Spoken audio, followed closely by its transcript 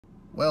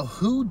Well,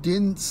 who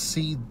didn't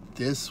see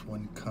this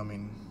one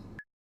coming?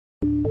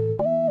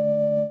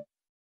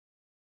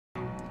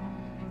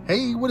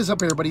 Hey, what is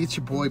up everybody? It's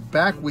your boy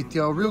back with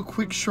y'all. Real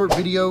quick short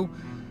video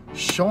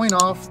showing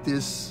off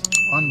this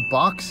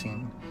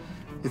unboxing.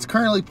 It's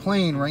currently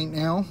playing right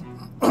now.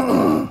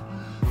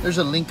 There's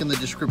a link in the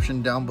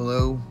description down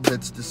below.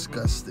 Let's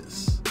discuss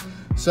this.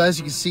 So as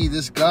you can see,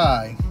 this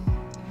guy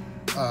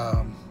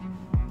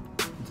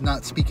is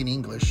not speaking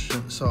English,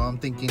 so I'm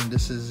thinking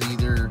this is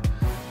either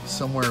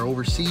somewhere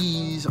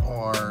overseas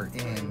or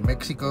in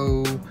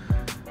Mexico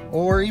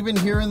or even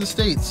here in the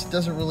States. It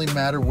doesn't really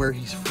matter where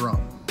he's from.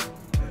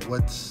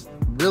 What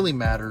really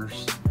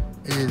matters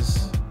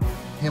is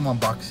him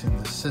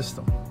unboxing the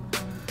system.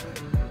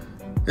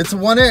 It's a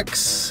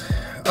 1X.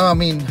 I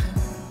mean,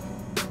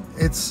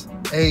 it's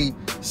a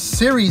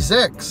Series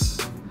X,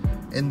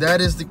 and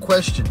that is the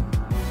question.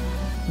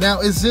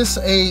 Now, is this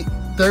a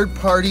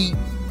third-party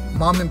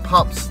mom and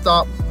pop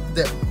stop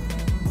that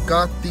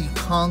got the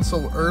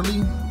console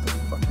early?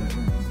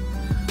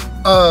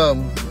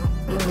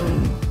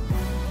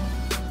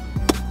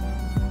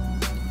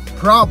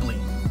 Probably,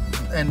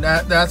 and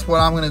that's what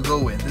I'm gonna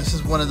go with. This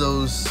is one of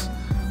those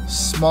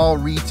small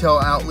retail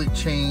outlet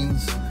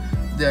chains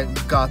that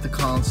got the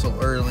console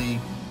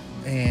early,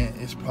 and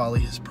it's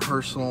probably his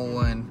personal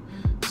one,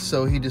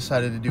 so he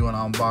decided to do an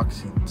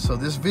unboxing. So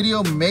this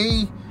video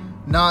may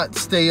not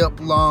stay up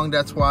long.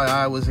 That's why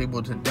I was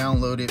able to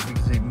download it,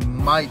 because it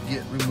might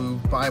get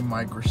removed by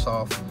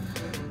Microsoft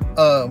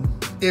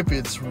if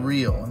it's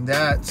real. And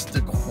that's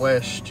the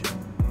question.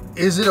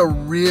 Is it a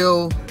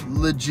real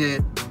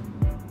legit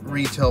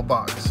retail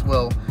box?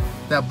 Well,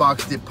 that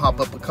box did pop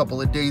up a couple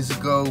of days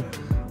ago,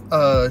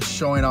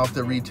 showing off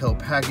the retail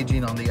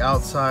packaging on the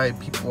outside.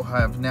 People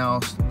have now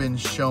been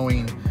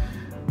showing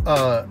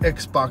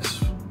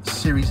Xbox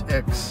Series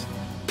X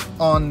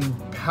on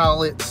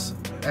pallets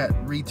at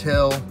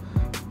retail,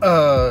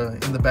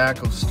 in the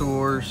back of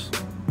stores.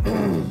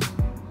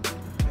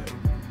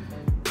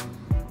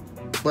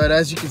 But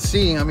as you can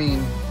see, I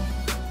mean,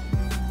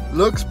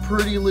 looks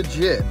pretty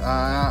legit.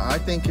 I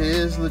think it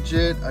is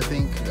legit. I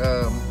think,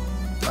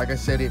 like I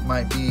said, it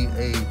might be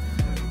a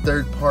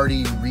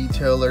third-party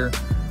retailer,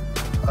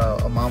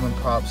 a mom and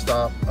pop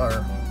stop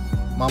or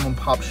mom and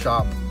pop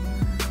shop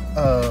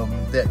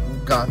that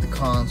got the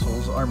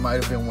consoles, or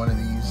might have been one of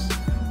these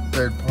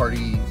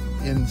third-party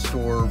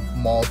in-store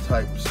mall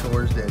type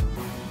stores that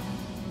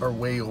are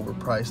way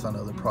overpriced on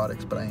other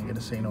products, but I ain't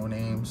gonna say no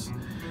names.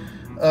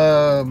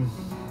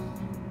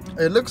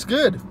 It looks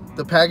good.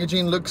 The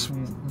packaging looks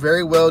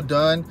very well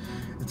done.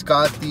 It's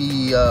got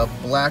the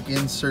black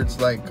inserts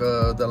like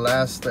the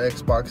last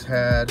Xbox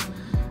had.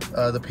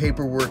 The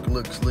paperwork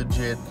looks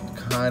legit.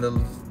 Kind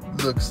of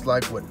looks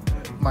like what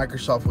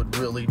Microsoft would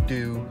really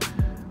do.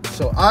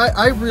 So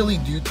I really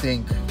do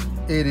think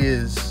it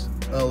is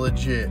a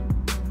legit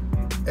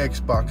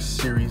Xbox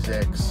Series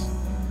X.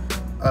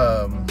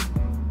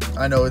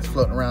 I know it's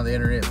floating around the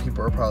internet.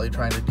 People are probably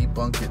trying to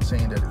debunk it,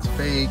 saying that it's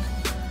fake.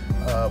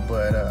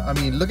 But I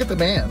mean, look at the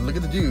man. Look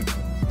at the dude.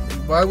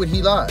 Why would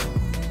he lie?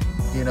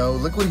 You know,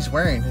 look what he's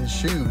wearing. His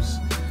shoes.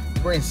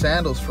 He's wearing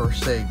sandals, for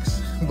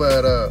sakes.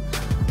 But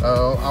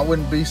I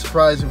wouldn't be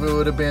surprised if it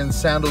would have been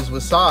sandals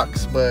with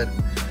socks. But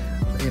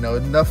you know,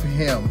 enough of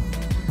him.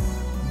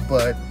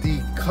 But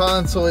the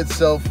console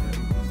itself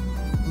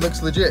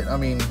looks legit. I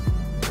mean,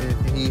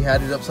 he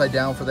had it upside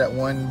down for that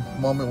one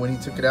moment when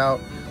he took it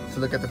out to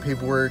look at the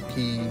paperwork.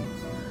 He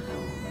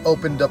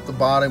opened up the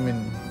bottom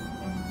and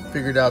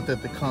figured out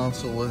that the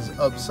console was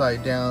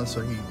upside down, so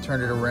he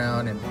turned it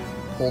around and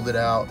pulled it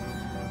out,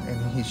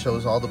 and he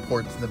shows all the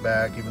ports in the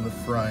back, even the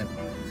front.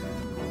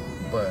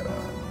 But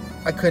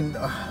I couldn't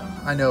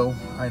I know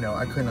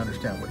I couldn't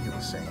understand what he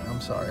was saying.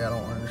 I'm sorry, I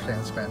don't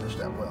understand Spanish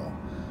that well.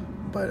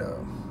 But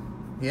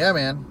yeah,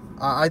 man,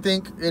 I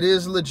think it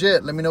is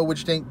legit. Let me know what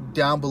you think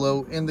down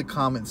below in the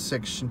comments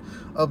section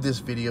of this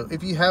video.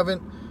 If you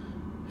haven't,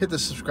 hit the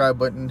subscribe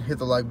button, hit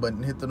the like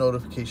button, hit the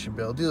notification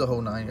bell, do the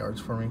whole 9 yards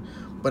for me.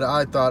 But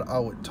I thought I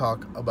would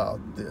talk about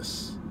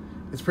this.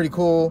 It's pretty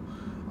cool.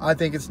 I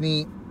think it's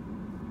neat.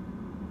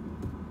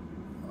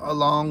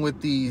 Along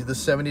with the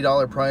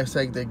 $70 price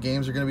tag that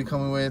games are going to be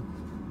coming with.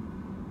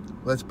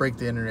 Let's break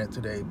the internet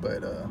today.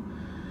 But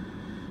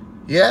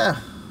yeah.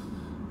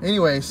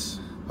 Anyways,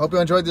 hope you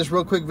enjoyed this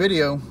real quick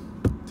video.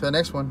 Till the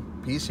next one.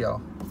 Peace,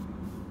 y'all.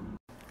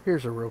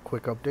 Here's a real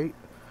quick update.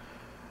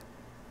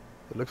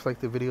 It looks like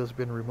the video's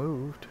been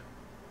removed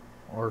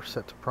or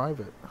set to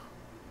private.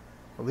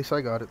 At least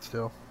I got it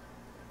still.